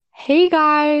Hey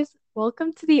guys,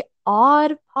 welcome to the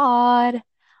Odd Pod.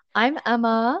 I'm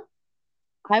Emma.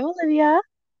 I'm Olivia.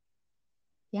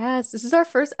 Yes, this is our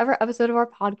first ever episode of our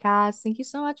podcast. Thank you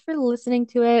so much for listening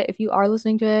to it. If you are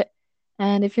listening to it,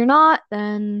 and if you're not,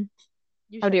 then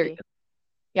You how should dare you? be.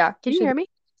 Yeah, Can you you should hear be. me?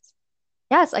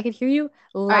 Yes, I can hear you All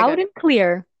right, loud good. and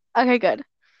clear. Okay, good.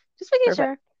 Just making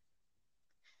Perfect. sure.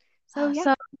 So yeah,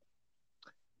 So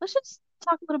let's just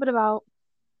talk a little bit about,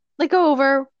 go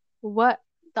over what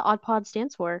the Odd Pod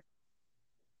stands for,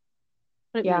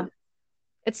 what it yeah. means.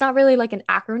 It's not really like an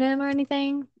acronym or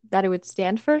anything that it would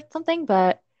stand for something,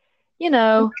 but you Not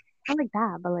know, not like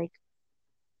that, but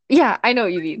yeah, I know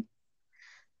what you mean.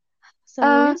 so we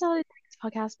Uh, decided to make this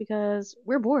podcast because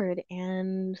we're bored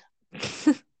and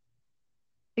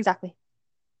exactly.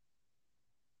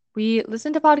 We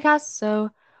listen to podcasts, so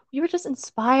we were just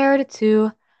inspired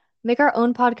to make our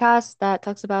own podcast that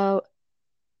talks about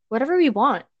whatever we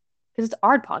want because it's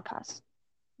our podcast,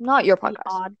 not your the podcast.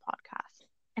 Odd Podcast.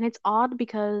 And it's odd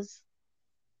because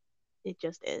it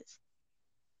just is.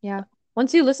 Yeah.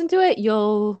 Once you listen to it,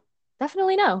 you'll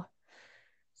definitely know.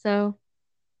 So,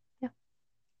 yeah.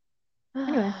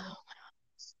 Anyway,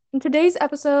 in today's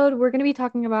episode, we're going to be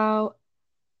talking about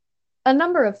a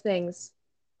number of things,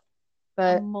 A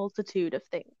but multitude of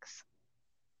things.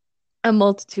 a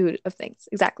multitude of things.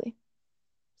 Exactly.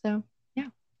 So, yeah.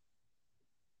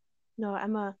 No,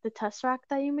 Emma, the Tesseract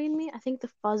that you made me, I think the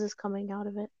fuzz is coming out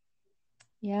of it.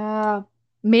 Yeah.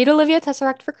 Made Olivia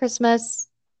Tesseract for Christmas.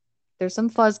 There's some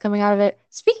fuzz coming out of it.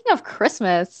 Speaking of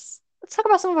Christmas, let's talk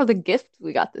about some of the gifts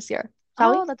we got this year,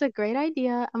 shall we? Oh, that's a great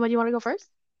idea. Emma, do you want to go first?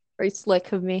 Very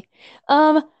slick of me.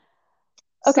 Um,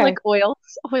 okay. Slick oil.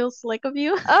 Oil slick of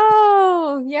you.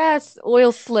 Oh, yes,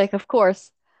 oil slick, of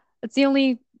course. That's the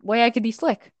only way I could be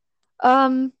slick.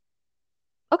 Um,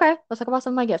 okay, let's talk about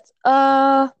some of my gifts.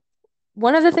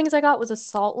 One of the things I got was a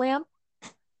salt lamp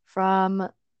from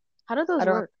How do I those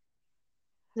don't know. work?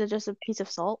 Is it just a piece of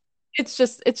salt? It's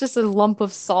just a lump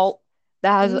of salt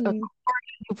that has a Mm, cord.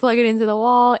 You plug it into the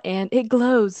wall and it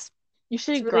glows. you It's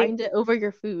should really grind it over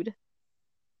your food.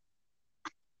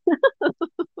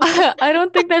 I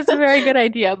don't think that's a very good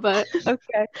idea, but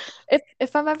okay.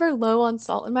 If I'm ever low on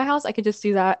salt in my house, I could just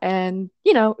do that and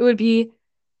it would be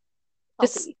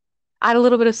just Salty. add a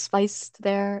little bit of spice to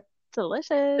their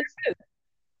Delicious. food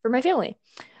for my family.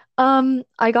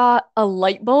 I got a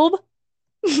light bulb.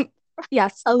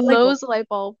 Yes, A a light bulb. Lowe's light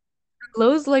bulb.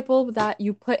 Lowe's light bulb that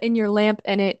you put in your lamp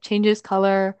and it changes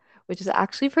color, which is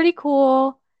actually pretty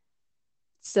cool.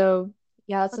 So,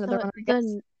 yeah, that's But another the one I guess.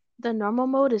 the the normal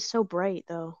mode is so bright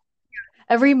though.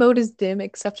 Every mode is dim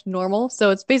except normal, so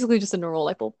it's basically just a normal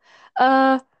light bulb.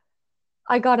 Uh,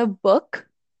 I got a book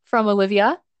from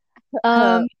Olivia.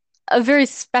 Uh, Um, a very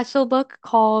special book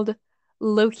called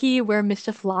Loki, Where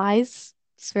Mischief Lies.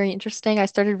 It's very interesting. I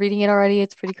started reading it already.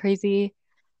 It's pretty crazy.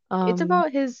 it's Um,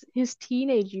 about his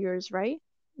teenage years, right?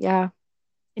 yeah,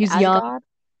 In he's young. Asgard,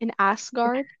 in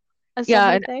Asgard, as some Yeah,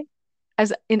 might and say.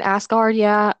 as in Asgard,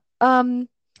 yeah.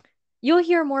 You'll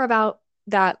hear more about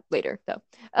that later, though.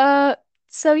 Uh,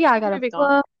 so yeah, I got a Moving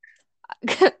on.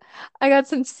 book. I got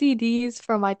some CDs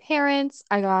from my parents.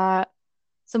 I got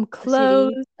some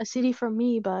clothes. A CD from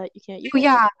me, but you can't use Oh it.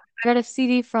 yeah, I got a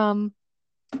CD from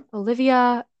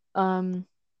Olivia. Um,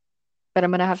 but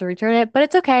I'm gonna have to return it. But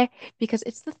it's okay because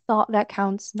it's the thought that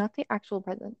counts, not the actual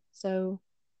present. So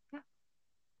yeah.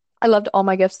 I loved all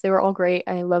my gifts. They were all great.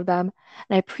 I love them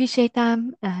and I appreciate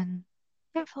them. And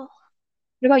yeah. Beautiful.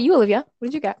 What about you, Olivia? What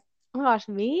did you get? Oh my gosh,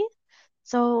 me?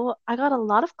 So I got a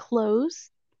lot of clothes,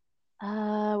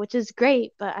 which is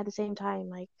great, but at the same time,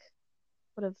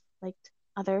 would have liked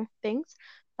other things.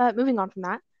 But moving on from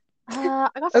that, I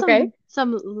got Okay.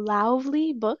 some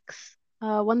lovely books.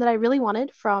 One that I really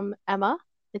wanted from Emma.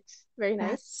 It's very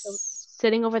nice. So Yes.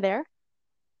 sitting over there.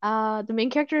 The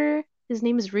main character, his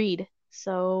name is Reed.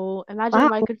 So imagine Wow.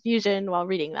 my confusion while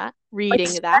reading that. Like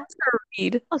Reading that. Spencer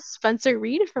Reed. Oh, Spencer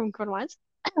Reed from Code Wines.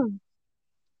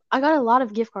 I got a lot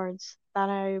of gift cards that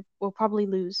I will probably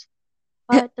lose,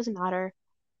 but doesn't matter.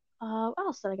 What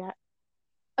else did I get?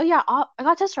 Oh yeah, I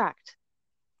got Tesseract.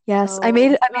 Yes, So I I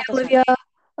made got Tesseract. Olivia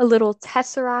a little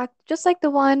tesseract, just like the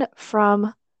one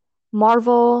from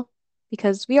Marvel,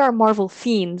 because we are Marvel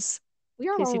fiends, We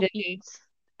are in case you Marvel didn't know. fiends.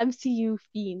 MCU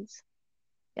fiends.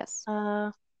 Yes.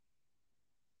 Uh,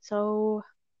 so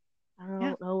I Yeah.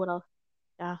 don't know what else.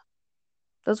 Yeah,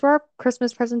 Those were our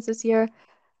Christmas presents this year.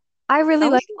 I I really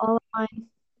was liked all of mine.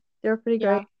 They were pretty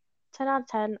yeah, great. 10 out of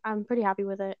 10. I'm pretty happy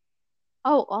with it.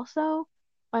 Oh, also,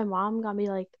 my mom got me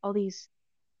like all these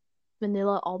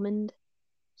vanilla almond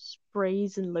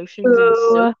sprays and lotions and Ooh,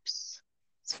 soaps.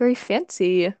 it's very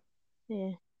fancy.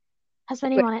 Yeah, has my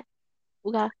name Wait, on it.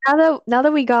 Okay. Now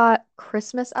that we got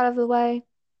Christmas out of the way,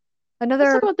 Let's talk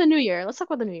another about the new year. Let's talk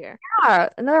about the new year.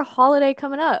 another holiday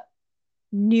coming up.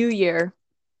 New Year.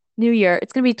 New Year.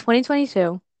 It's gonna be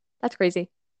 2022. That's crazy.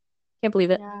 Can't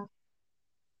believe it. Yeah.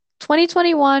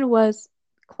 2021 was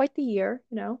quite the year,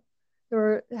 you know.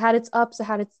 It had its ups, it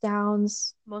had its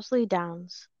downs, Mostly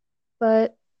downs.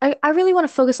 but I really want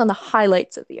to focus on the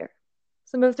highlights of the year.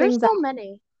 Some of the There's things that, so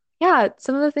many. yeah,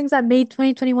 some of the things that made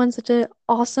 2021 such an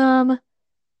awesome It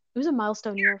was a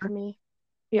milestone year for year. me.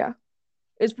 Yeah,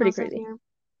 it was pretty Milestone crazy.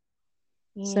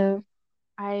 year. So, And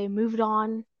I moved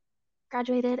on,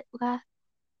 graduated. Okay.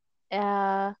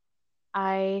 Uh,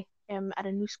 I am at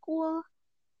a new school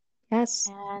yes.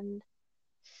 and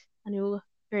a new,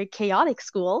 very chaotic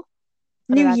school.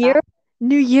 Put New it at that. year,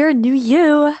 new year, new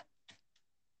you.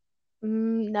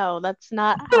 No, that's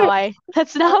not how I,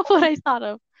 that's not what I thought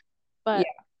of. But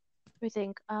Yeah. I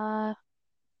think, I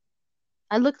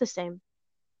look the same.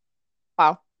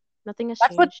 Wow. Nothing has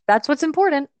That's what changed. that's what's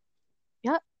important.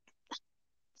 Yeah,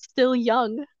 still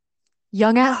young.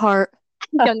 Young at heart.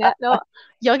 Young at, no,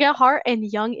 young at heart and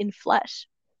young in flesh.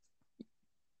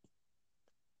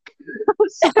 I'm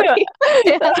sorry.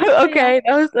 Yeah, yeah. Okay,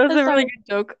 that was I'm a really sorry. good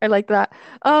joke. I like that.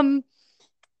 Um,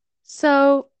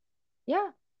 so yeah,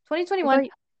 What 2021. about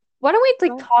you? Why don't we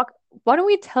like Go talk? Why don't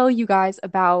we tell you guys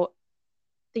about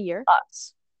the year.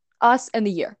 us, us and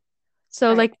the year? So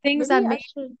All right. like things that Maybe I made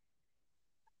should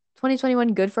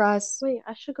 2021 good for us. wait.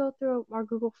 I should go through our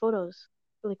Google Photos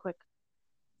really quick.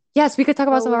 Yes, we could talk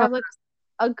about So some we of our have like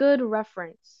a good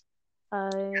reference.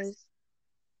 Uh,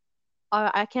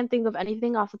 I can't think of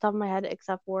anything off the top of my head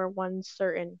except for one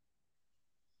certain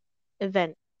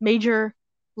event, major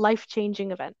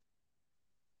life-changing event.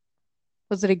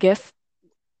 Was it a GIF?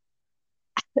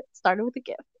 It started with a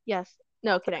gift. Yes.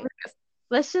 No kidding.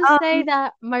 Let's just say Um,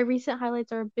 that my recent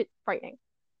highlights are a bit frightening.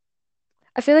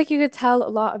 I feel like you could tell a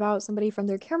lot about somebody from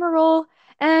their camera roll,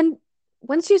 and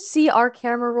once you see our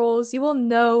camera rolls, you will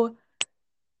know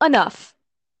enough.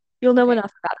 You'll know Okay.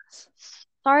 enough about us.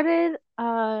 Started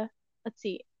let's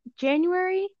see.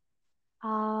 January,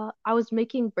 I was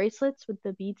making bracelets with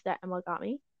the beads that Emma got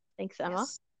me. Thanks, Emma.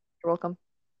 Yes. You're welcome.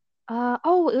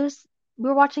 Oh, it was we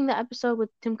were watching the episode with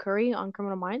Tim Curry on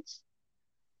Criminal Minds.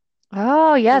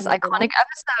 Oh, You yes, remember that? iconic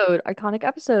episode. Iconic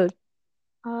episode.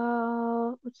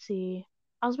 Let's see.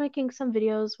 I was making some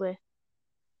videos with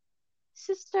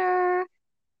sister,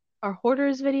 our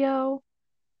hoarders video,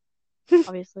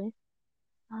 obviously.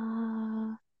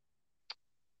 Uh,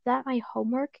 that my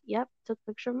homework? Yep, took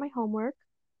a picture of my homework.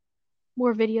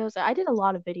 More videos. I did a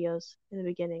lot of videos in the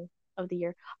beginning of the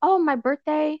year. Oh, my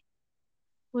birthday.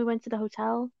 We went to the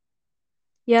hotel.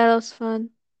 Yeah, that was fun.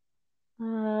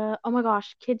 Oh my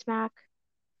gosh, Kids Mac.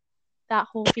 That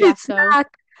whole It's fiasco.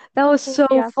 Mac. That That was whole so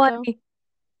fiasco. funny.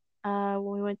 When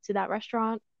we went to that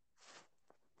restaurant.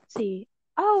 Let's see.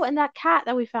 Oh, and that cat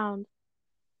that we found.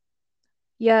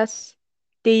 Yes.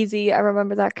 Daisy, I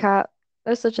remember that cat.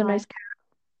 That was such a When nice I cat.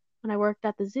 when I worked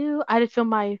at the zoo, I had to film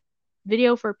my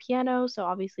video for piano, so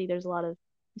obviously there's a lot of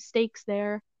mistakes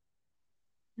there.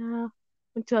 Yeah.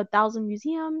 Went to 1,000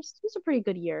 museums. It was a pretty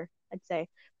good year, I'd say.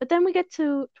 But then we get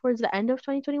to towards the end of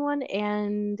 2021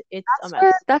 and it's a That's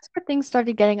where mess. that's where things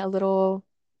started getting a little,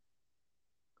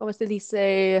 what did he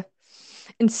say?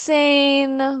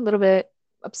 Insane, a little bit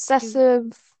Do obsessive,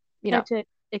 you you know. like to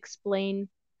explain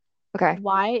Okay.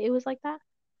 why it was like that?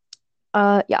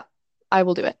 Yeah, I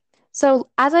will do it. So,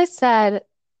 as I said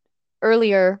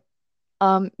earlier,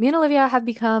 me and Olivia have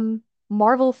become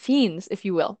Marvel fiends, if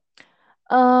you will.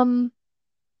 Um,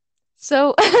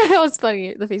 so that was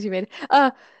funny, the face you made.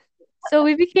 So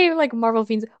we became like Marvel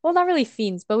fiends. Well, not really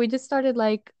fiends, but we just started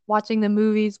like watching the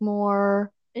movies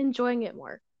more. Enjoying it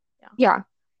more. Yeah. Yeah.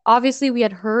 Obviously, we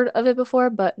had heard of it before,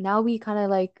 but now we kind of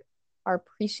like are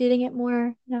appreciating it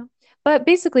more, you know. But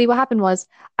basically, what happened was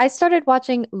I started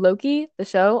watching Loki, the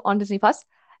show on Disney Plus,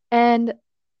 and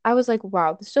I was like,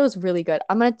 wow, this show is really good.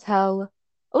 I'm gonna tell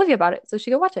Olivia about it so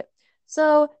she go watch it.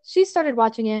 So she started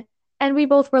watching it, and we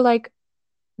both were like,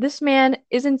 this man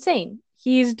is insane.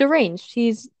 He's deranged.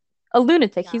 He's a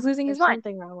lunatic. Yeah. He's losing his There's mind.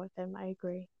 something wrong with him. I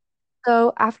agree.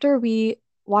 So after we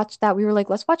watched that, we were like,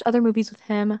 let's watch other movies with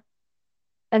him.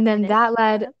 And And then it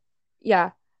led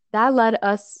yeah, that led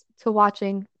us to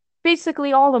watching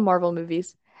basically all the Marvel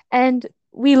movies. And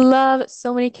we love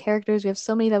so many characters. We have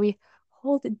so many that we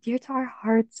hold dear to our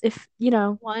hearts. If,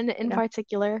 one you in know,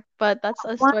 particular, but that's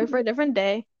a one story for a different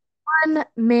day. one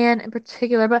man in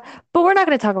particular, but we're not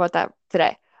going to talk about that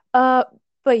today. Uh,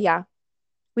 but yeah,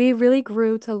 we really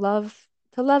grew to love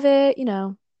it.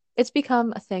 It's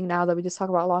become a thing now that we just talk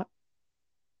about a lot,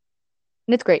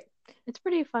 and it's great. It's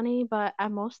pretty funny, but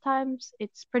at most times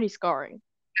it's pretty scarring.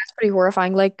 It's pretty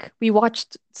horrifying. Like we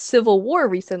watched Civil War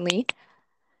recently.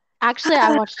 Actually,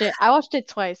 I watched it. I watched it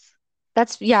twice.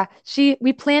 That's yeah,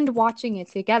 we planned watching it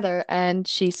together and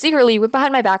she secretly went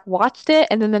behind my back, watched it,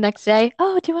 and then the next day,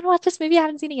 oh, do you want to watch this movie? I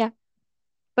haven't seen it yet.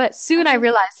 But soon I Uh,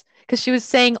 realized because she was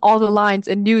saying all the lines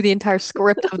and knew the entire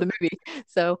script of the movie.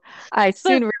 So I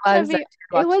but soon I realized that mean, she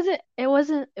had watched. it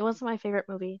wasn't my favorite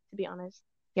movie, to be honest.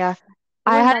 Yeah.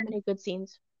 There I weren't had that many good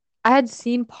scenes. I had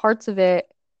seen parts of it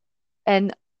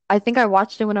and I think I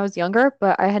watched it when I was younger,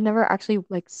 but I had never actually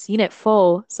like seen it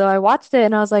full. So I watched it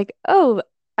and I was like, "Oh,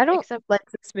 I don't Except like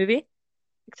this movie."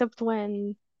 except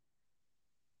when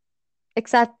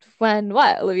Except when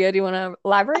what? Olivia, do you want to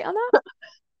elaborate on that?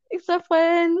 except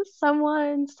when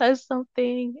someone says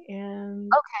something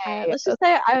and I Okay. let's just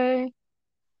say I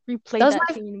That replayed was that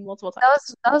my scene multiple that times.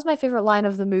 was that was my favorite line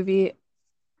of the movie,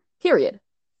 period.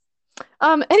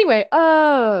 Anyway,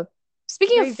 It's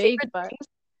speaking of very vague, favorite but things,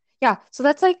 yeah, so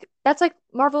that's like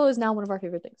Marvel is now one of our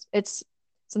favorite things. It's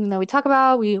something that we talk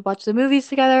about, we watch the movies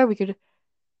together, we could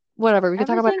whatever, we could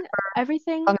talk about everything it for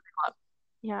as long everything as we want.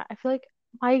 yeah, I feel like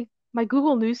my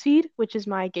Google Newsfeed, which is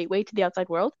my gateway to the outside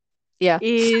world, Yeah.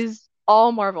 is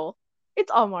all Marvel.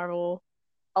 It's all Marvel,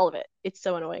 all of it. It's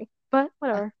so annoying, but Yeah,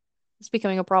 whatever. it's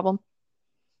becoming a problem.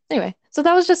 Anyway, so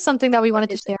that was just something that we Or wanted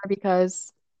to is it? share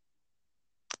because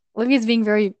Olivia's being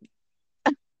very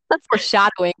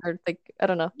foreshadowing or like I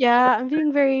don't know. Yeah, I'm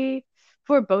being very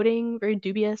foreboding, very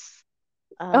dubious.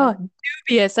 Oh, Uh,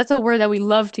 dubious. That's a word that we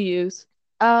love to use.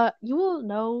 you will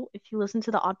know if you listen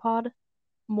to the Odd Pod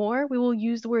more. We will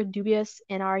use the word dubious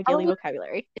in our daily Probably,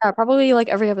 vocabulary. yeah, probably like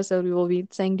every episode we will be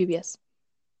saying dubious.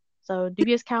 So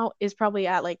dubious count is probably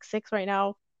at like 6 right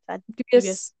now. That dubious,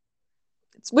 Dubious,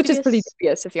 which is pretty dubious.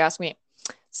 dubious if you ask me.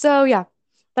 So yeah,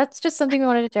 that's just something we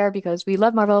wanted to share because we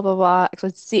love Marvel, blah, blah, blah. So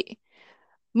let's see.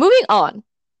 Moving on.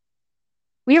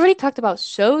 We already talked about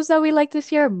shows that we like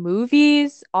this year,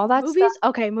 movies, all that stuff. Movies?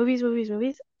 Okay, movies.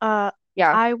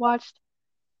 Yeah, I watched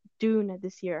Dune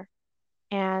this year.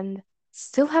 And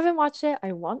still haven't watched it.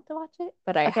 I want to watch it,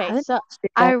 but I okay, haven't so watched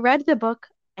it I yet. read the book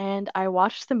and I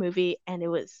watched the movie and it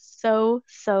was so,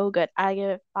 so good. I give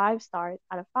it 5 stars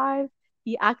out of 5.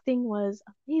 The acting was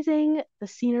amazing, the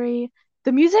scenery,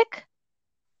 the music,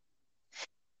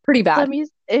 Pretty bad.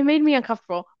 it made me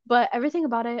uncomfortable, but everything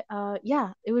about it,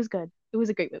 yeah, it was good. It was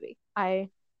a great movie. I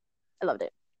loved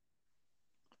it.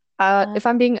 Uh, If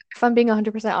I'm being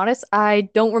 100% honest, I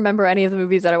don't remember any of the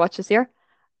movies that I watched this year,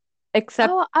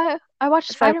 except oh, I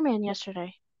watched if I. Spider-Man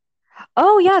yesterday.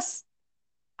 Oh yes,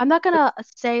 I'm not gonna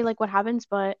say like what happens,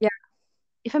 but yeah.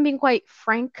 if I'm being quite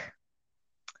frank,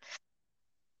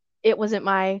 it wasn't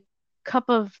my cup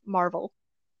of Marvel.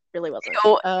 Really wasn't.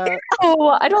 Ew, ew,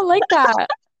 I don't like that.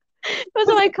 It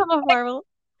wasn't Was my it cup of Marvel.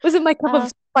 was it my cup of Uh,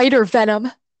 spider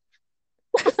venom?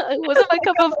 it wasn't my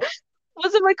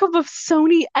cup of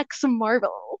Sony X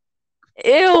Marvel.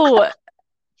 Ew, But,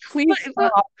 please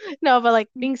but stop. no, but like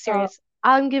Please being stop. serious,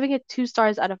 I'm giving it 2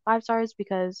 stars out of 5 stars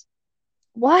because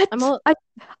I'm What? a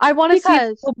I want to see it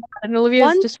because so bad, and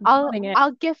Olivia's just I'll ruining it.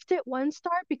 I'll gift it 1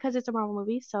 star because it's a Marvel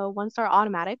movie, so 1 star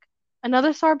automatic.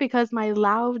 Another star because my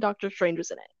love Doctor Strange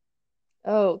was in it.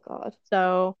 Oh God.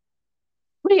 So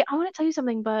wait, I want to tell you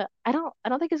something, but I don't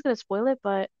think it's gonna spoil it,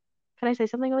 but can I say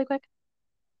something really quick?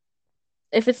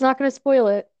 If it's not gonna spoil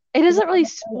it, It then doesn't I'm really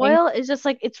not saying. spoil, it's just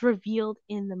like it's revealed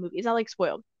in the movie. It's not like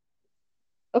spoiled.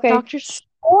 Okay. Doctor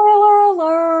Spoiler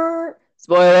alert.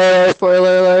 Spoiler,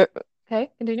 spoiler alert. Okay,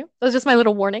 continue. That was just my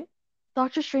little warning.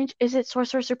 Doctor Strange isn't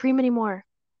Sorcerer Supreme anymore.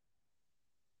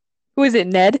 Who is it,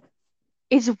 Ned?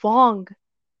 It's Wong.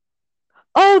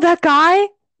 Oh, that guy?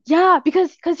 Yeah,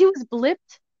 because he was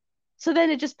blipped, so then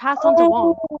it just passed on to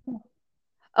Wong Oh.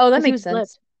 Oh, that because he makes was blipped.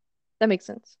 sense. That makes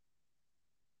sense.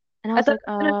 And I I was thought like, it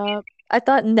was gonna be, I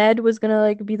thought Ned was gonna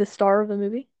like be the star of the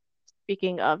movie.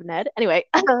 speaking of Ned. Anyway,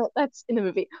 that's in the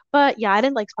movie. But yeah, I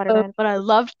didn't like Oh. Spider-Man, but I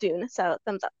loved Dune, so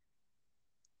thumbs up.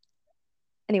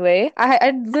 Anyway,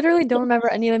 I literally don't remember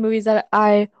any of the movies that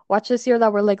I watched this year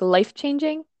that were like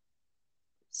life-changing.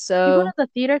 You go to So the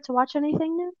theater to watch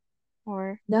anything new?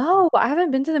 Or no, I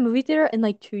haven't been to the movie theater in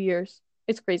like 2 years.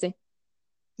 It's crazy.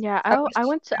 yeah, I wish I I could.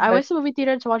 went to the movie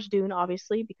theater to watch Dune,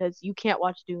 obviously, because you can't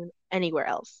watch Dune anywhere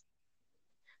else.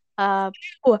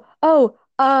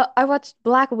 Uh, I watched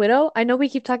Black Widow. I know we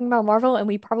keep talking about Marvel and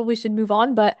we probably should move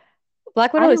on, but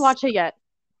Black I Widow didn't is watch it yet.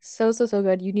 so, so, so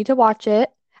good. You need to watch it.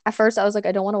 At first, I was like,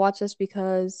 I don't want to watch this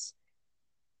because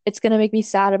it's gonna make me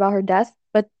sad about her death.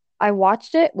 But I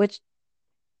watched it, which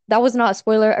that was not a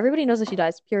spoiler. Everybody knows that she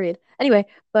dies, period. Anyway,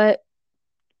 but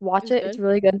It watch was it. It's good.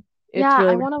 really good. It's Yeah, I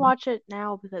really, really want to good. watch it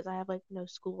now because I have like no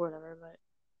school or whatever, but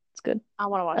It's good. I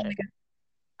want to watch Really it.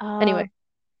 good. Uh, Anyway,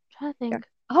 trying to yeah. think.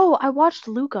 Oh, I watched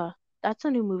Luca. That's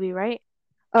a new movie, right?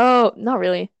 Oh, not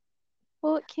really.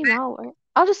 Well, it came out, right?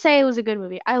 I'll just say it was a good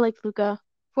movie. I liked Luca.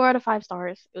 4 out of 5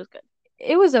 stars. It was good.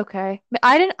 It was okay.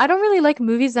 I don't really like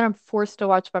movies that I'm forced to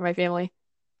watch by my family.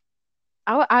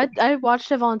 I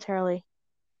watched it voluntarily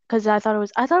because I thought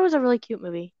it was a really cute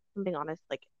movie. If I'm being honest,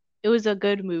 like it was a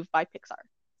good move by Pixar.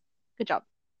 Good job.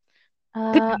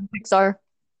 Good Uh, job, Pixar.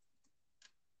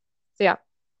 So yeah.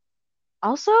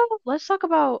 Also, let's talk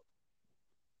about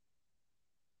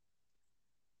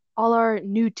all our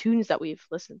new tunes that we've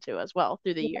listened to as well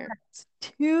through the year. Yes.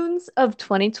 Tunes of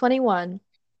 2021.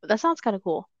 But that sounds kind of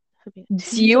cool. Tunes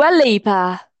of Dua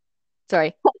Lipa.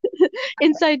 Sorry.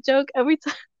 inside joke every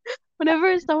time.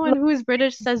 Whenever someone who is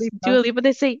British says Dua Lipa. Lipa,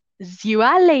 they say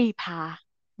Dua Lipa.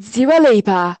 Dua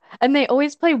Lipa. And they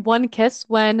always play One Kiss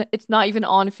when it's not even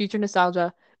on Future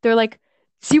Nostalgia. They're like,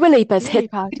 Dua Lipa's Dua hit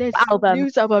Lipa, this album,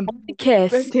 news album, One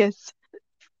Kiss. British.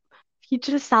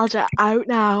 Future Nostalgia out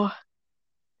now.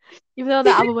 Even though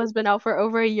the album has been out for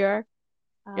over a year.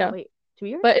 Yeah. Wait, 2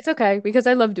 years? But it's okay because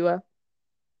I love Dua.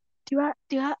 Dua,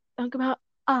 don't come out.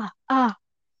 Ah.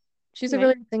 She's a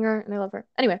Anyway, really good singer and I love her.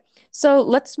 Anyway, so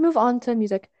let's move on to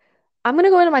music. I'm gonna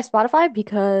go into my Spotify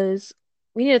because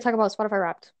we need to talk about Spotify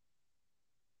Wrapped.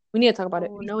 We need to talk about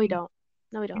it. no, no, we don't.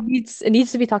 No, we It don't. needs it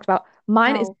needs to be talked about.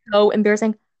 Mine is No, so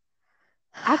embarrassing.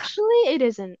 actually, it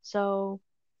isn't. So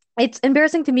It's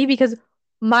embarrassing to me because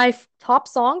my top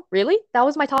song, really? That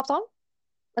was my top song?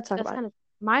 Let's talk that's about it. kind of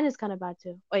mine is kind of bad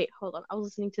too. Wait, hold on. I was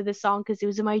listening to this song because it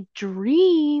was in my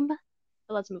dream.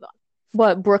 But let's move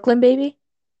What, Brooklyn Baby?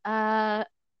 on.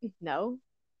 No.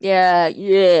 Yeah,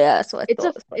 yeah, that's what I It's a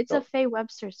thought. That's what it's I a thought. Faye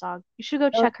Webster song. You should go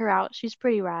Oh, check her out. She's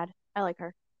pretty rad. I like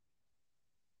her.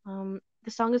 The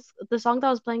song that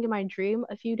was playing in my dream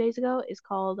a few days ago is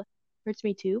called "Hurts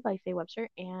Me Too" by Faye Webster.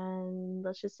 And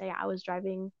let's just say I was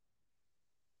driving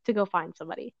to go find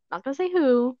somebody. Not gonna say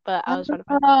who, but I was trying to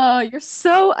find somebody. you're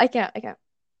so I can't.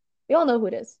 We all know who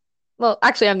it is. Well,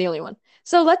 actually, I'm the only one.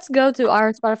 So let's go to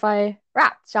our Spotify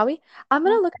Wrapped, shall we? I'm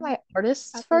Yeah, gonna look at my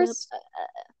artists wrap it up. first.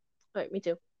 Wait, me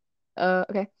too.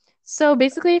 Okay. So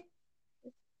basically,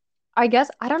 I guess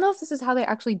I don't know if this is how they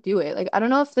actually do it. Like, I don't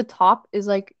know if the top is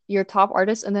like your top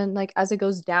artist, and then like as it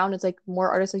goes down, it's like more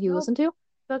artists that you No, listen to.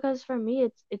 because for me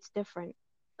it's different.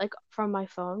 Like from my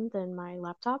phone than my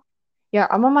laptop. Yeah,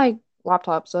 I'm on my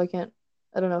laptop, so I can't.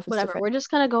 I don't know if it's Whatever. different. We're just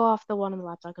gonna go off the one on the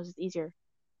laptop because it's easier.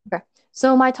 Okay.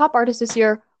 So my top artist this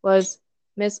year was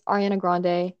Miss Ariana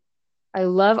Grande. I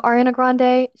love Ariana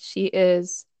Grande. She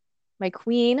is my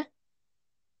queen,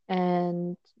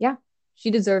 and yeah,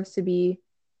 she deserves to be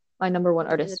my number one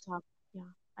Definitely the artist. top. Yeah,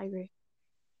 I agree.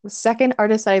 The second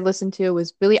artist that I listened to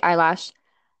was Billie Eilish.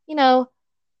 You know,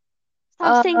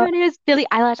 Stop uh, saying her name is Billie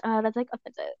Eilish. That's like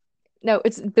offensive. no,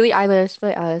 it's Billie Eilish,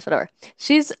 whatever.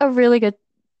 She's a really good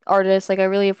artist. Like I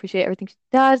really appreciate everything she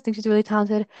does. Think she's really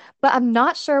talented. But I'm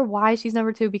not sure why she's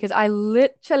number two because I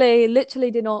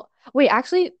literally did not wait,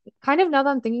 actually, kind of now that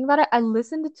I'm thinking about it, I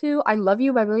listened to I Love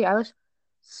You by Billie Eilish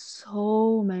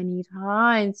so many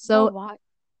times. No, So why?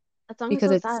 That song is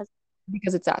because so it's sad.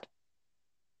 sad.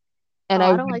 And Oh, I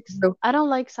I went don't like through I don't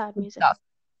like sad some music. stuff.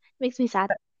 Makes me sad.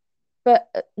 But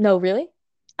no, really?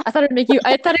 I thought it'd make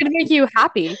you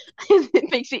happy.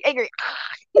 It makes me angry.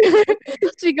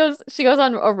 She goes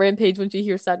on a rampage when she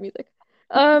hears sad music.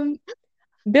 Um,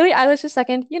 Billie Eilish is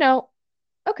second,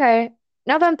 okay.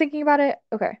 Now that I'm thinking about it,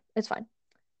 okay, it's fine.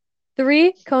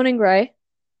 Three, Conan Gray,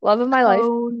 love of my life.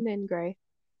 Cone and Gray.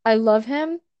 I love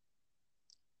him.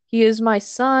 He is my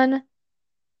son,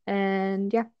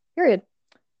 and yeah, period.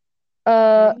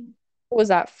 Uh, Okay. what was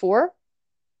that? Four?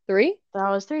 Three? That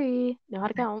was three. Know how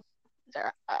to count.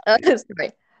 Zara.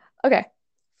 Sorry. Okay.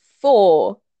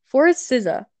 Four. Four is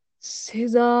SZA.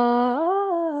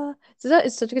 SZA. SZA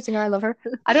is such a good singer. I love her.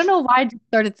 I don't know why I just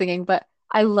started singing, but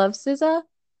I love SZA.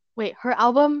 Wait, her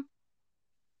album,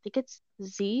 I think it's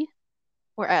Z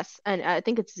or S, and I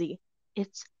think it's Z.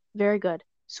 It's very good.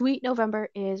 Sweet November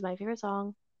is my favorite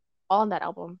song on that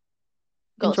album.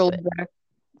 Go listen Control to is it. better.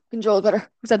 Control is better.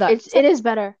 Who said that? It's it is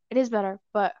better. It is better,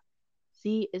 but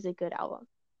Z is a good album,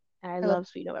 and I I love, love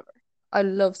Sweet November. I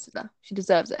love SZA. She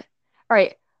deserves it. All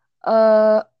right.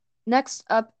 Uh, next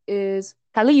up is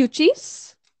Kali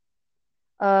Uchis.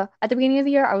 At the beginning of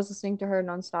the year, I was listening to her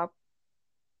nonstop.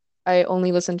 I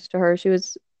only listened to her. She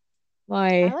was I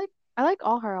my, like I like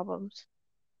all her albums.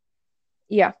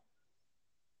 yeah.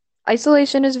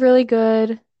 Isolation is really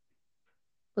good.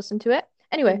 Listen to it.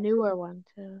 The Anyway, newer one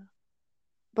too.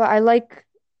 but I like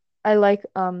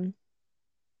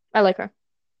I like her.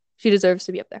 She deserves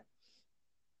to be up there.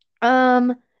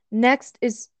 Um, next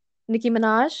is Nicki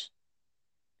Minaj.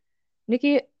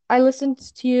 Nikki, I listened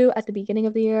to you at the beginning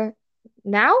of the year.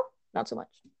 Now, not so much.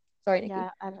 Sorry, Nikki. Yeah,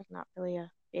 I'm not really a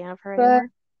fan of her But anymore.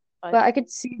 But but I could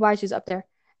see why she's up there.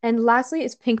 And lastly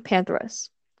is Pink Pantheress.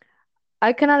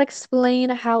 I cannot explain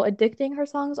how addicting her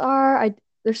songs are.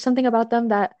 There's something about them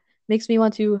that makes me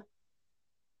want to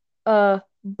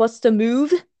bust a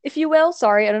move, if you will.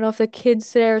 Sorry, I don't know if the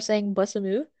kids today are saying bust a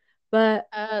move, but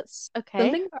okay.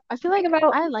 something I feel something like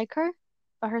about I like her,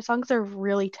 but her songs are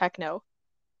really techno.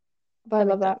 If but I that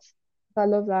love makes that. sense. I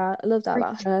love that. I love that Very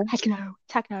about her. techno,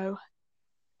 techno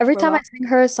Every time I robot. sing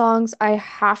her songs, I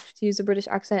have to use a British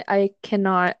accent. I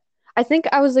cannot. I think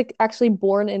I was like actually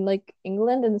born in like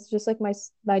England, and it's just like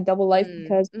my double life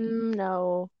because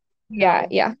No, yeah, no,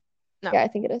 yeah, no. yeah, I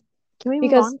think it is Can we move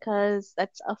because on? Because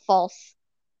that's a false.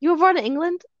 You were born in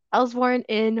England. I was born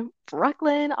in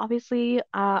Brooklyn, obviously.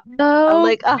 I'm no,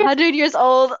 like 100 years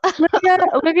old.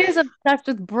 Olivia is obsessed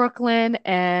with Brooklyn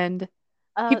and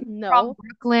people from No.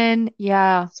 Brooklyn.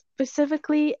 Yeah,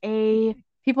 Specifically a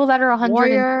people that are 100 and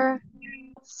warrior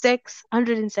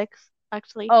 606,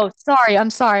 actually. oh, sorry, I'm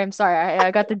sorry.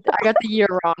 I got the year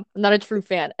wrong. I'm not a true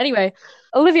fan. Anyway,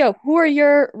 Olivia, who are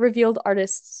your revealed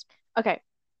artists? Okay.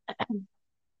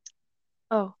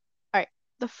 Oh, all right.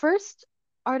 The first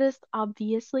artist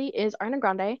obviously is Ariana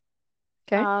Grande.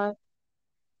 Okay. Uh,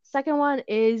 second one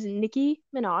is Nicki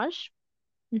Minaj.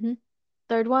 Mm-hmm.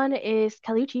 Third one is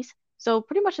Kelly Uchis. So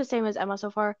pretty much the same as Emma so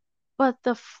far. But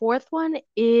the fourth one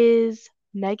is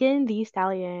Megan Thee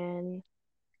Stallion.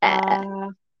 Uh,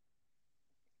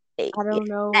 I don't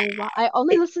know why. I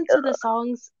only listen to the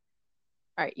songs.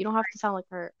 All right, you don't have to sound like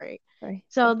her, all right? Sorry.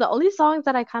 So the only songs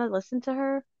that I kind of listen to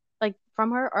her, like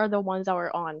from her, are the ones that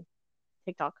were on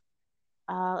TikTok.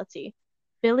 Let's see.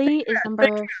 Billy is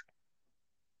number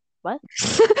what?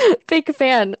 Fake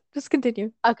fan. Just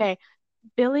continue. Okay,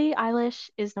 Billie Eilish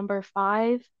is number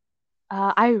 5.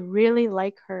 I really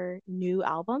like her new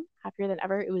album, Happier Than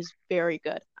Ever. It was very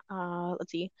good.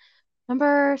 Let's see.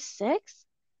 Number 6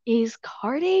 is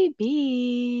Cardi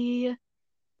B.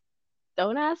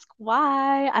 Don't ask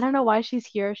why. I don't know why she's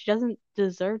here. She doesn't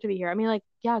deserve to be here. I mean, like,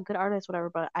 yeah, good artist, whatever,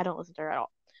 but I don't listen to her at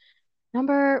all.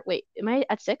 Wait, am I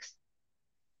at 6?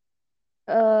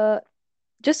 Uh,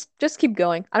 just keep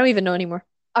going. I don't even know anymore.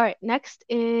 All right, next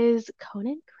is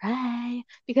Conan Gray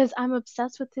because I'm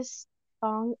obsessed with this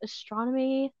song,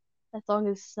 Astronomy. That song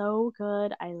is so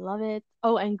good. I love it.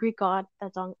 Oh, and Greek God.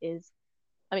 That song is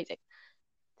amazing.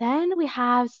 Then we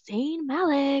have Zayn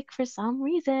Malik for some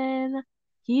reason.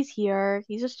 He's here.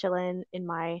 He's just chilling in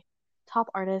my top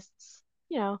artists.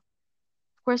 Of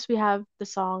course, we have the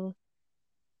song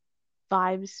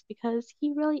Vibes because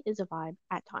he really is a vibe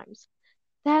at times.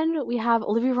 Then we have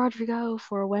Olivia Rodrigo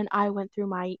for when I went through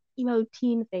my emo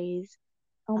teen phase.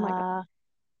 Oh my God. Uh,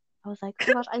 I was like, oh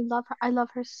my gosh, I love her. I love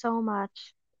her so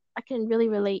much. I can really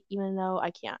relate, even though I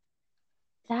can't.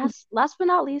 Last but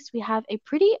not least, we have a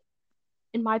pretty,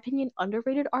 in my opinion,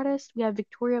 underrated artist. We have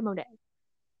Victoria Monet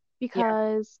Yeah.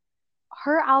 because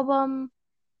her album,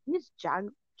 I think it's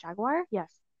Jaguar.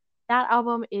 Yes, that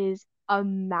album is a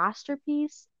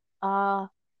masterpiece. Uh,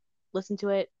 Listen to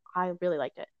it. I really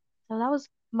liked it. So that was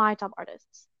my top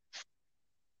artists.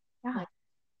 Yeah, Like,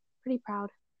 pretty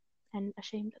proud and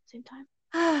ashamed at the same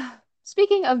time.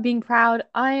 speaking of being proud,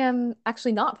 I am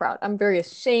actually not proud. I'm very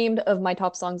ashamed of my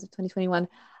top songs of 2021.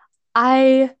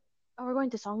 I Oh, we're going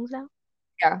to songs now.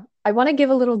 yeah, I want to give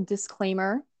a little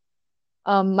disclaimer.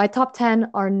 My top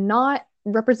 10 are not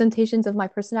representations of my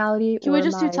personality Can we or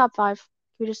just do my. top five?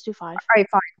 Can we just do five? All right,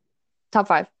 fine. Top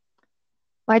five.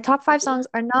 My top five Okay. songs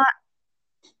are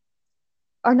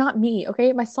not me,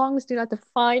 okay? My songs do not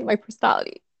define my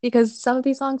personality because some of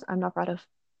these songs I'm not proud of.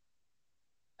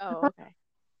 Not Oh, proud. okay.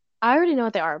 I already know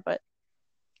what they are, but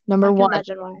Number I can one,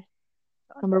 imagine why.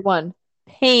 God. number one,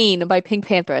 Pain by Pink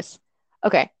Panthers.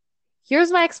 Okay,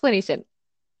 here's my explanation.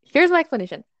 Here's my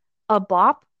explanation. A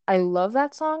Bop, I love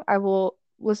that song. I will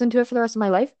listen to it for the rest of my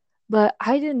life, but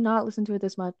I did not listen to it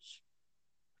this much,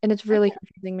 and it's I really can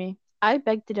confusing me. I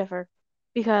beg to differ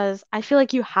because I feel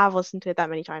like you have listened to it that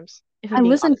many times, if I I'm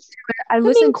being listened to honest. it. I If I'm being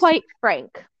listened to quite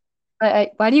frank,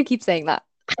 why do you keep saying that?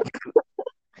 because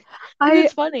I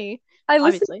it's funny, I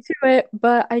listened obviously. to it,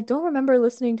 but I don't remember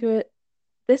listening to it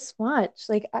this much.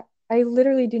 Like I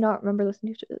literally do not remember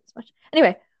listening to it this much.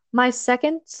 Anyway, my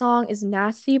second song is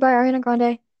Nasty by Ariana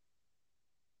Grande.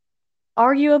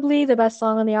 Arguably the best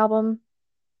song on the album.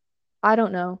 I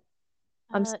don't know.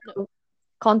 I'm No. still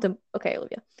okay,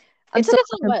 Olivia. I'm It's a still good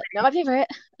song, but not my favorite.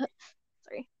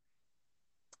 Sorry.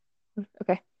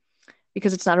 okay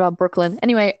because it's not about Brooklyn.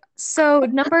 Anyway, so I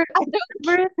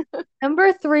don't.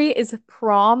 number three is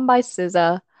Prom by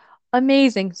SZA.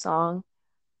 Amazing song.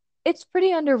 it's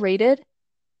pretty underrated.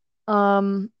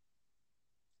 Um,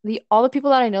 the all the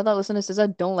people that I know that listen to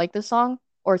SZA don't like this song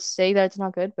or say that it's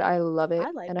not good, but I love I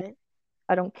it like and it.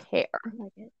 I don't care. I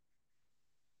like it.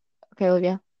 Okay,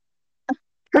 Olivia,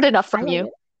 heard enough I from like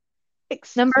you. it.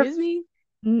 Number, Excuse me.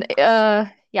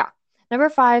 yeah, number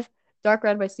five, Dark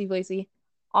Red by Steve Lacy.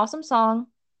 Awesome song,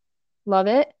 love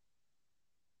it.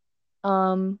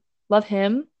 Um, love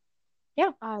him.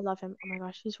 Yeah, I love him. Oh my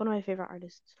gosh, he's one of my favorite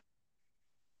artists.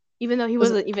 Even though he was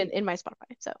wasn't even in my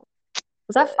Spotify. So,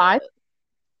 was uh, that five?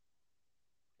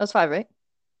 That was five, right?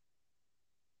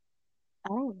 I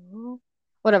don't know.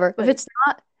 Whatever. Wait,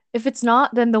 If it's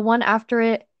not, then the one after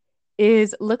it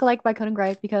is Look Alike by Conan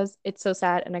Gray because it's so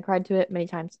sad and I cried to it many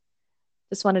times.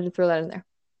 Just wanted to throw that in there.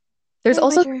 There's okay, my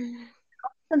also turn.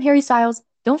 some Harry Styles.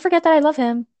 Don't forget that I love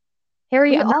him.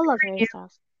 Harry, We I'm not all love Harry ignoring you.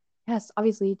 Styles. Yes,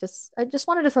 obviously. Just I just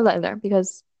wanted to throw that in there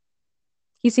because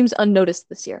he seems unnoticed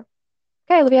this year.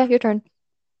 Okay, Olivia, your turn.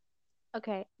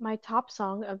 Okay, my top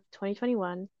song of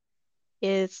 2021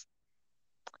 is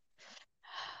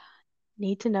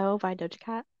Need to Know by Doja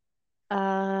Cat.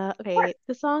 Okay,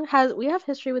 the song has we have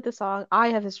history with the song. I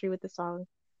have history with the song.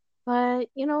 But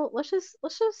let's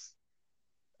just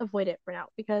avoid it for now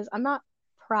because I'm not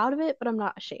proud of it, but I'm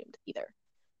not ashamed either.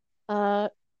 Uh,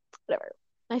 whatever.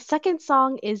 My second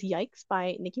song is Yikes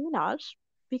by Nicki Minaj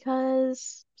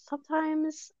because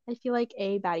sometimes I feel like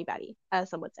a baddie baddie, as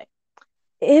some would say.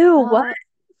 Ew, what? Uh,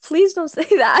 Please don't say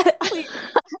that. Please.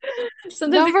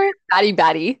 Sometimes they number say batty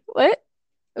batty. What?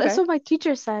 that's Okay. what my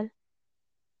teacher said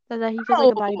that he feels like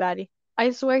Oh, a baddie baddie.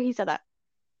 I swear he said that.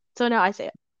 So now I say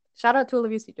it. shout out to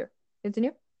Olivia's teacher.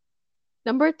 Continue.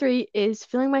 Number three is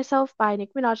Feeling Myself by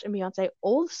Nicki Minaj and Beyonce.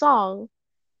 Old song,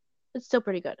 but still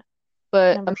pretty good.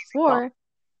 But Number amazing song. four,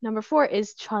 number four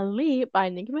is Charlie by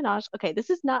Nicki Minaj. Okay, this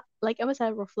is not like Emma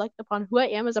said, reflect upon who I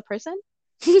am as a person.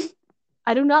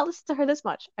 I do not listen to her this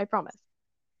much, I promise.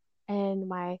 And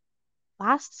my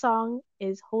last song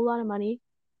is Whole Lot of Money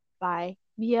by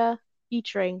Mia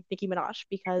featuring Nicki Minaj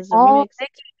because the All remix,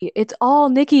 Nikki. It's all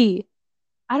Nikki.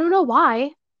 I don't know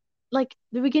why. Like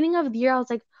the beginning of the year, I was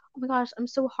like, oh my gosh, I'm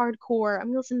so hardcore. I'm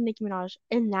gonna listen to Nicki Minaj.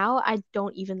 And now I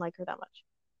don't even like her that much,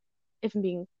 if I'm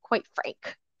being quite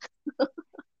frank.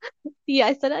 Yeah,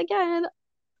 I said it again.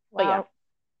 But yeah.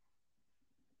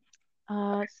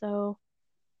 Wow. So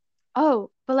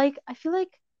oh, but like I feel like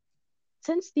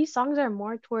since these songs are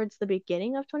more towards the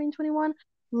beginning of 2021,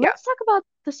 Yeah. let's talk about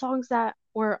the songs that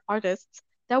were artists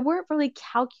that weren't really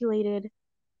calculated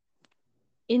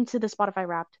into the Spotify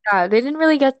Wrapped Yeah, they didn't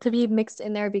really get to be mixed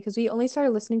in there because we only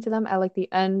started listening to them at like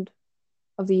the end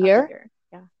of the of the year. year.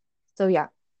 Yeah. So yeah,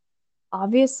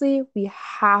 obviously we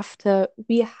have to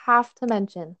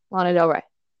mention Lana Del Rey.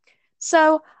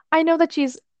 So I know that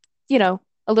she's,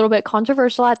 a little bit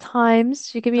controversial at times.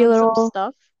 She could be a Done some little,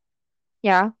 stuff.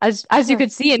 yeah, as you Chain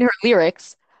could see in her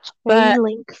lyrics. But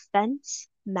link fence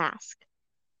mask.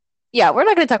 yeah, we're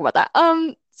not going to talk about that.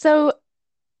 So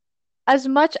as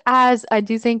much as I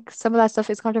do think some of that stuff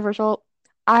is controversial,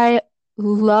 I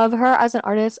love her as an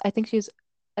artist. I think she's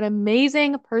an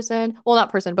amazing person. Well,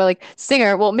 not person, but like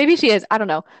singer. Well, maybe she is. I don't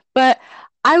know. But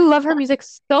I love her music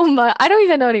so much. I don't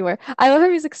even know anymore. I love her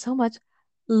music so much.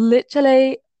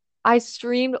 Literally, I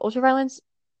streamed Ultraviolence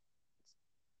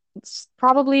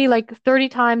probably like 30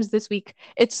 times this week.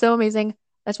 It's so amazing.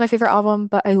 That's my favorite album,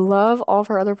 but I love all of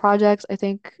her other projects. I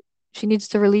think she needs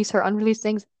to release her unreleased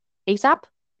things ASAP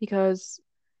because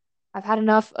I've had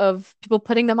enough of people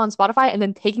putting them on Spotify and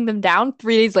then taking them down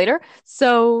 3 days later.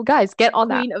 So, guys, get on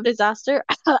that. Queen of disaster.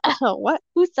 What?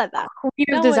 Who said that? Queen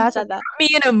of No one Disaster said that. put me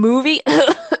in a movie.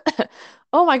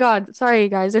 Oh my God. Sorry,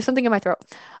 guys. There's something in my throat.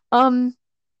 Um,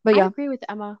 but I yeah. agree with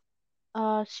Emma.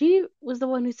 She was the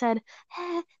one who said,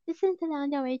 listen to Lana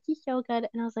Del Rey, she's so good.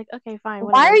 And I was like, okay, fine, Why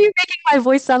are whatever. you making my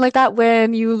voice sound like that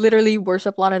when you literally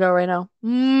worship Lana Del right now?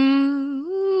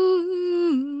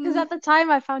 Because at the time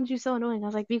I found you so annoying. I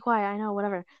was like, be quiet, I know,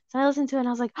 whatever. So I listened to it and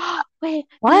I was like, oh, wait,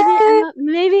 What?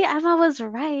 Maybe Emma was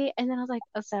right. And then I was like,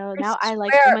 oh, so I now I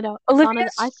like swear. Lana. I Olivia,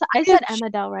 said Emma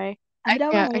Del Rey. I Emma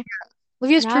Del can't. Rey.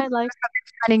 Olivia's Now true I colors like, have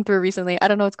been shining through recently. I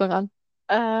don't know what's going on.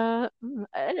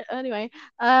 anyway,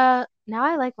 now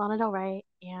I like Lana Del Rey.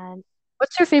 And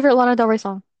What's your favorite Lana Del Rey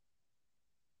song?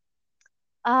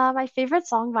 my favorite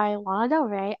song by Lana Del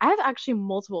Rey, I have actually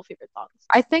multiple favorite songs.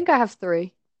 I think I have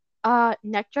three.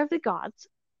 Nectar of the Gods,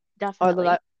 Oh, I love definitely.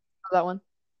 that. Love that one.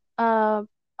 Uh,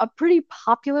 a pretty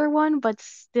popular one, but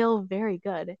still very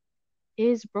good,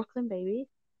 is Brooklyn Baby.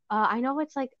 I know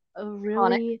it's like a Iconic.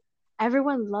 really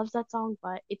everyone loves that song,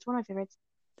 but it's one of my favorites.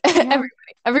 Everybody, And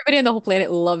everybody on the whole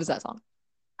planet loves that song.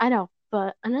 I know,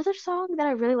 but another song that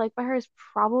I really like by her is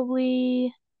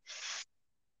probably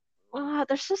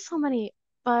There's just so many.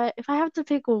 But if I have to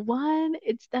pick one,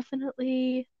 it's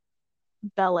definitely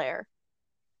Bel Air.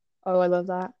 Oh, I love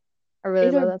that. I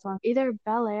really love Either that song. either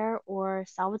Bel Air or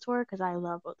Salvatore, because I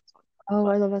love both the songs. Oh,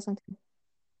 I But love that song too.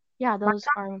 yeah, My those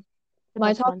top, are the my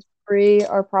best top ones. three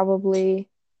are probably.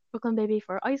 Brooklyn Baby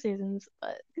for Ice Seasons,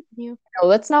 but continue. No,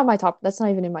 that's not my top. That's not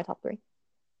even in my top three.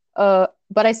 But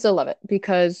I still love it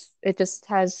because it just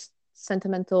has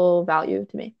sentimental value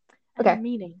to me. Okay, And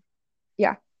meaning.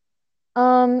 yeah.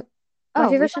 Um, my Oh, we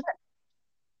favorite should.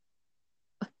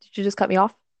 song. Did you just cut me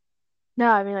off? No,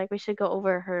 I mean like we should go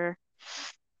over her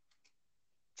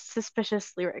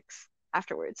suspicious lyrics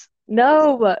afterwards because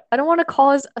No, I don't want to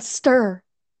cause a stir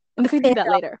in the we could do fandom.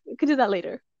 that later. We could do that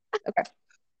later. Okay.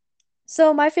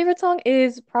 So my favorite song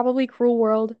is probably Cruel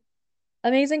World.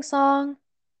 Amazing song.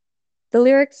 The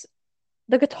lyrics,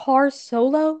 the guitar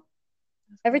solo, That's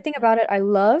good. everything Yeah. about it I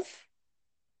love.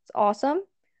 It's awesome.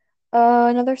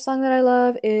 Another song that I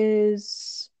love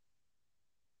is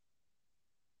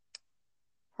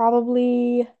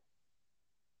probably,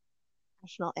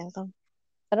 National anthem.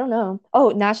 I don't know. Oh,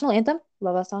 National Anthem.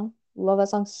 Love that song. Love that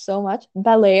song so much.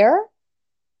 Bel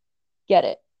get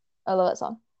it. I love that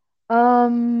song.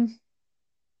 Um,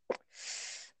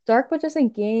 Dark but Just a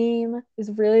Game is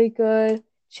really good.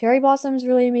 Cherry Blossom is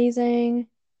really amazing.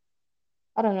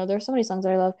 I don't know. There's so many songs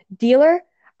that I love. Dealer.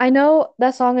 I know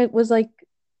that song it was like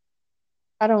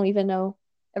I don't even know.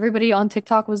 Everybody on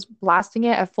TikTok was blasting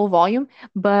it at full volume,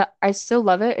 but I still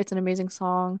love it. It's an amazing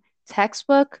song.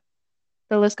 Textbook.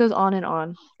 The list goes on and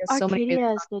on. There's so many amazing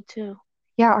Arcadia is songs. good too.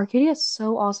 Yeah, Arcadia is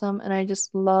so awesome, and I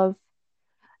just love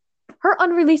her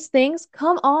unreleased things.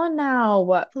 Come on now.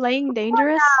 Come Playing on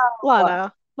Dangerous. now.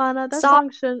 Lana. Lana, that Stop.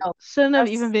 song shouldn't No, shouldn't have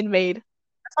even that's been made.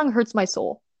 that song hurts my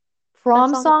soul. That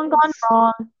Prom song song gone is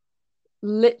wrong.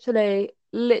 Literally,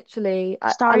 literally.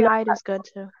 I Starry love Eyed that is good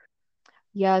song. too.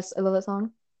 Yes, I love that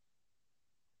song.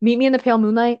 Meet Me in the Pale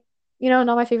Moonlight. Not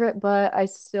my favorite, but I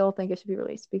still think it should be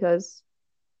released because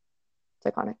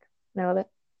it's iconic. And I love it.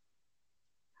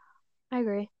 I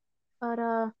agree. But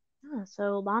yeah,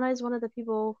 so Lana is one of the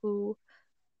people who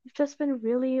I've just been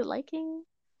really liking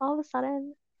all of a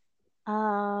sudden.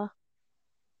 Uh,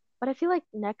 but I feel like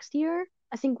next year,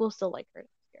 I think we'll still like her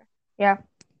next year. Yeah.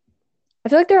 I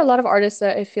feel like there are a lot of artists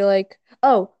that I feel like,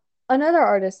 oh, another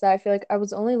artist that I feel like I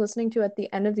was only listening to at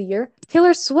the end of the year,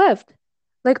 Taylor Swift.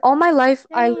 Like all my life,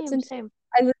 Same, same.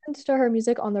 I listened to her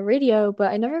music on the radio,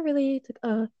 but I never really took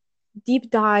a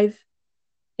deep dive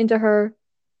into her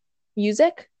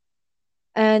music.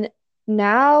 And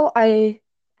now I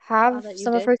Now have that you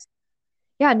some of did. her,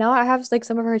 yeah, now I have like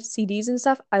some of her CDs and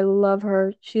stuff. I love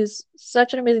her. She's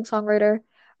such an amazing songwriter.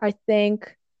 I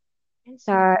think And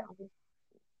that soprano.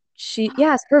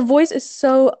 yes, her voice is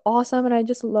so awesome, and I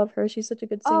just love her. She's such a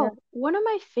good singer. Oh, one of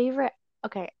my favorite.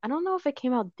 Okay, I don't know if it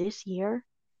came out this year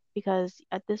because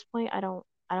at this point I don't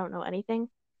know anything.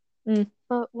 Mm,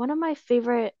 But one of my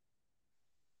favorite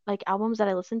like albums that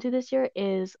I listened to this year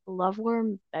is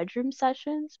Loveworm Bedroom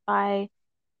Sessions by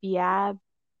Biab.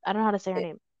 I don't know how to say her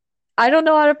name, I don't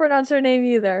know how to pronounce her name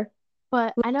either.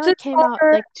 but I know it Let's just came call out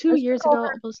her. like two Let's just years call ago,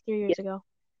 her. almost 3 years Yeah. ago.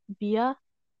 Bia,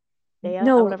 Bea,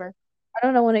 No, whatever. I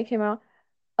don't know when it came out.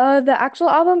 The actual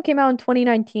album came out in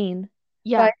 2019,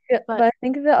 Yeah, but but I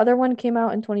think the other one came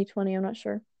out in 2020. I'm not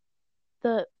sure.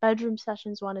 the Bedroom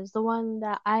Sessions one is the one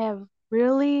that I have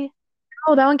really,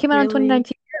 Oh, that one came out in really,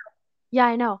 2019. yeah,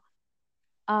 I know.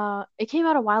 It came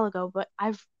out a while ago, but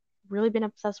I've really been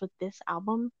obsessed with this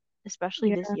album, especially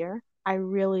Yeah, this year. I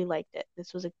really liked it.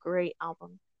 This was a great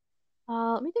album.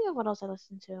 Let me think of what else I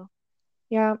listened to.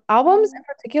 yeah. Albums in Mm,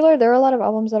 particular, there are a lot of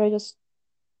albums that I just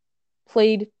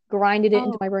played, grinded it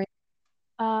into Oh, my brain.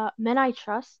 Men I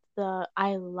Trust.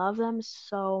 I love them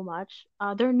so much.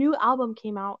 Their new album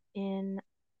came out in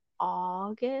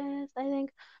August, I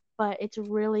think, but it's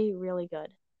really, really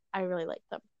good. I really like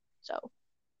them. So,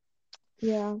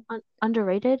 Yeah.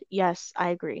 underrated? Yes, I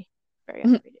agree. Very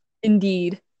underrated.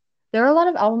 Indeed. There are a lot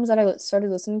of albums that I started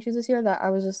listening to this year that I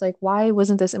was just like, why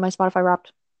wasn't this in my Spotify Wrapped?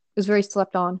 It was very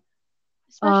slept on.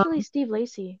 Um, Especially Steve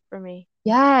Lacy for me.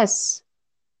 yes.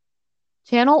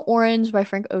 Channel Orange by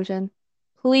Frank Ocean.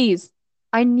 Please.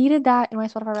 I needed that in my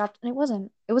Spotify Wrapped, and it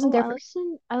wasn't. It wasn't Oh, there for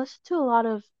me. I listen to a lot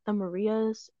of the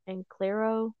Marias and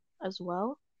Clairo as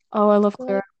well. Oh, I love Like,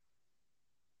 Clara.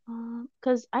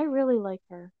 because I really like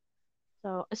her.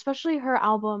 So, especially her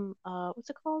album, what's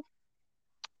it called?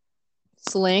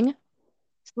 Sling.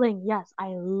 Sling. Yes, I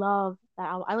love that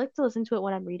album. I like to listen to it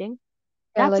when I'm reading.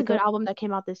 Yeah, I That's a like her. good album that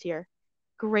came out this year.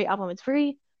 Great album. It's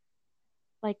very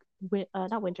like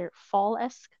not winter,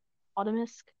 fall-esque,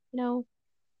 autumn-esque,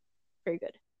 very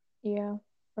good. Yeah,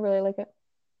 I really like it.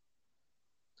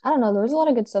 I don't know. There was a lot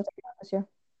of good stuff that came out this year.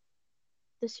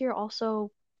 This year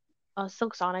also,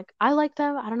 Silk Sonic. I like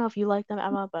them. I don't know if you like them,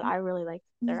 Emma, but I really like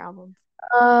their album.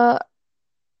 Uh,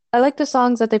 I like the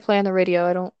songs that they play on the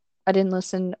radio. I didn't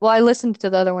listen. Well, I listened to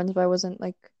the other ones, but I wasn't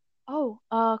like Oh,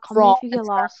 Call Me drawn If You Get into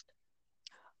that. Lost.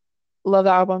 Love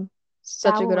the album.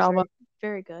 That Such a album good was album.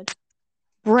 very good.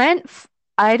 Brent,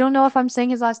 I don't know if I'm saying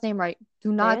his last name right.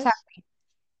 Do not attack Fayez? me.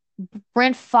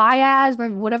 Brent Fayez,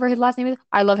 whatever his last name is.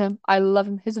 I love him. I love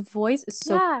him. His voice is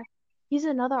so Yeah, he's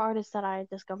another artist that I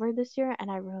discovered this year,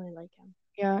 and I really like him.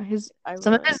 yeah. His I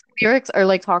some of really his like him. lyrics are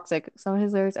like toxic. Some of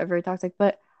his lyrics are very toxic,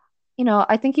 but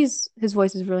I think his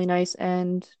voice is really nice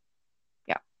and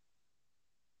yeah.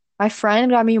 My friend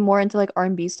got me more into like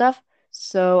R&B stuff.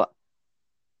 So,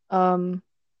 um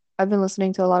I've been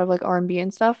listening to a lot of like R&B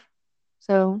and stuff.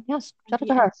 So, yes, shout out R&B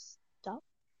to and her. stuff.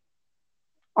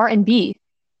 R&B.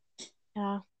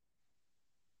 Yeah.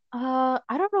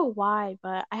 I don't know why,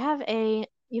 but I have you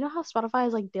know how Spotify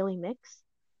is like daily mix?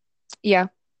 Yeah.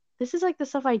 This is like the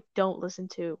stuff I don't listen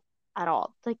to at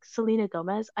all. Like Selena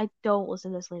Gomez, I don't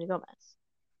listen to Selena Gomez.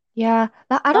 Yeah.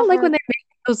 I don't Stuff like when her, they make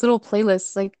those little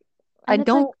playlists. Like I and it's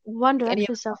like don't One like any of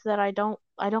Direction stuff that I don't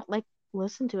like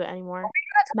listen to it anymore. talk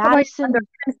about One Madison,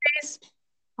 Direction phase.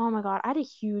 oh my God, I had a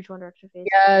huge One Direction phase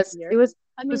this Yes, year. I it was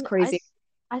mean, crazy.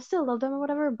 I still love them or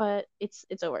whatever, but it's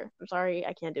over. I'm sorry,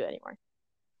 I can't do it anymore.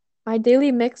 My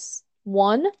daily mix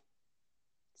one. Let's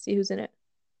see who's in it.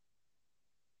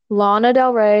 Lana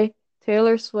Del Rey,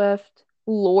 Taylor Swift,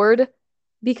 Lord,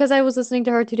 because I was listening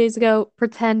to her 2 days ago.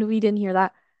 Pretend we didn't hear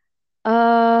that.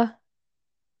 Uh,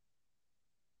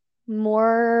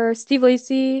 more Steve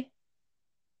Lacy,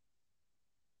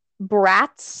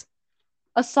 Bratz,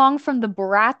 a song from the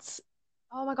Bratz.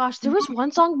 Oh my gosh, there was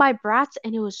one song by Bratz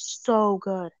and it was so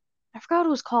good. I forgot what it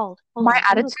was called. Hold My on, I'm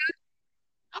gonna. attitude.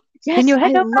 Can Yes, you I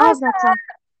hit my love that song.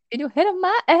 Can you hit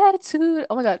my attitude?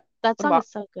 Oh my God. That What song about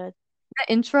is so good. that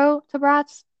intro to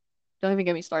Bratz? Don't even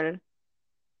get me started.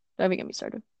 Don't even get me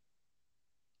started.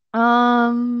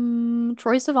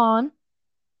 Troye Sivan.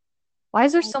 Why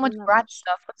is there I so much don't know. Bratz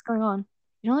stuff? What's going on?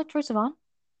 You don't like Troye Sivan?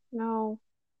 No.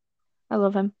 I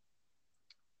love him.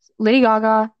 Lady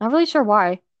Gaga. Not really sure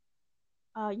why.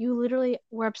 You literally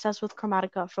were obsessed with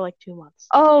Chromatica for like 2 months.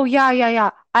 Oh yeah, yeah,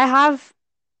 yeah. I have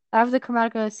the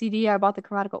Chromatica CD. I bought the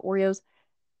Chromatica Oreos,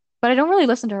 but I don't really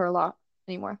listen to her a lot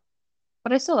anymore.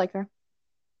 But I still like her.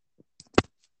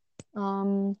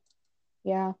 Um,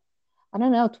 yeah. I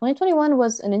don't know. 2021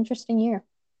 was an interesting year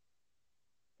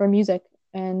for music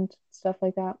and stuff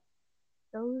like that.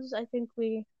 Those, I think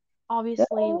we obviously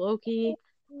Yeah. Loki.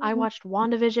 I watched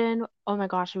WandaVision. Oh my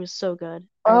gosh, it was so good.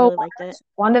 I Oh, really liked it.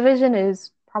 WandaVision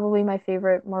is probably my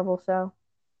favorite Marvel show.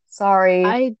 Sorry,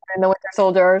 I and the Winter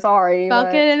Soldier. Sorry,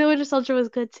 Falcon but and the Winter Soldier was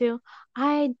good too.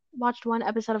 I watched one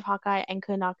episode of Hawkeye and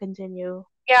could not continue.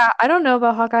 yeah, I don't know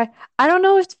about Hawkeye. I don't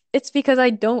know if it's because I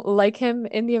don't like him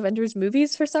in the Avengers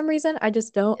movies for some reason. I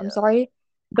just don't. I'm Ew. sorry, I don't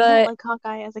but like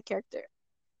Hawkeye as a character.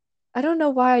 I don't know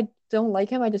why I don't like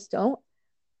him. I just don't.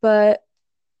 But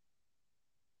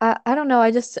I don't know.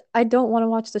 I don't want to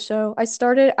watch the show.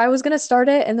 I was gonna start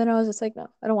it and then I was just like, no,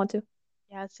 I don't want to.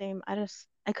 Yeah, same.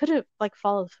 I couldn't like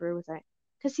follow through with it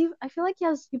because I feel like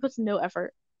he puts no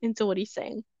effort into what he's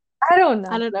saying. I don't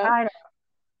I know. don't know. I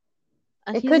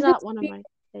don't. It He's could not one of my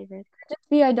favorites. just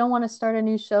be I don't want to start a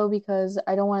new show because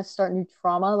I don't want to start new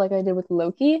trauma like I did with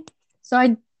Loki. So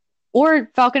I or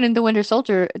Falcon and the Winter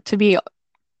Soldier, to be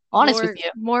honest with you.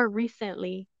 More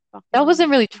recently, Falcon That and the wasn't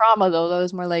Winter really Soldier. trauma though. That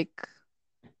was more like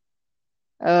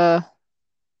uh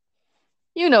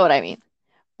you know what I mean.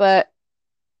 But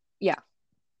yeah.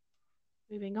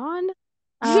 Moving on.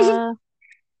 Uh,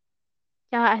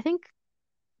 yeah, I think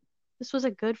this was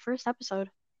a good first episode.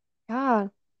 Yeah.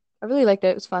 I really liked it.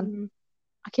 It was fun. Mm,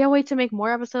 I can't wait to make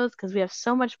more episodes because we have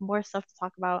so much more stuff to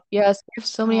talk about. Yes, we have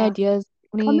so many Uh, ideas,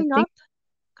 so many coming things. up,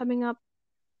 coming up,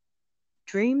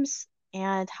 dreams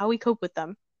and how we cope with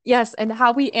them. Yes, and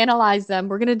how we analyze them.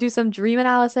 We're gonna do some dream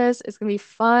analysis. It's gonna be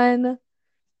fun.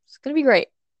 It's gonna be great.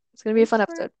 It's gonna be a Thanks fun for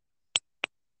episode.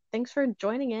 thanks for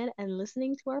joining in and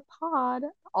listening to our pod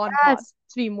Yes.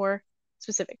 to be more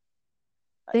specific.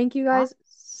 But Thank you bye. guys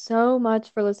so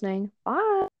much for listening.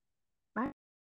 Bye.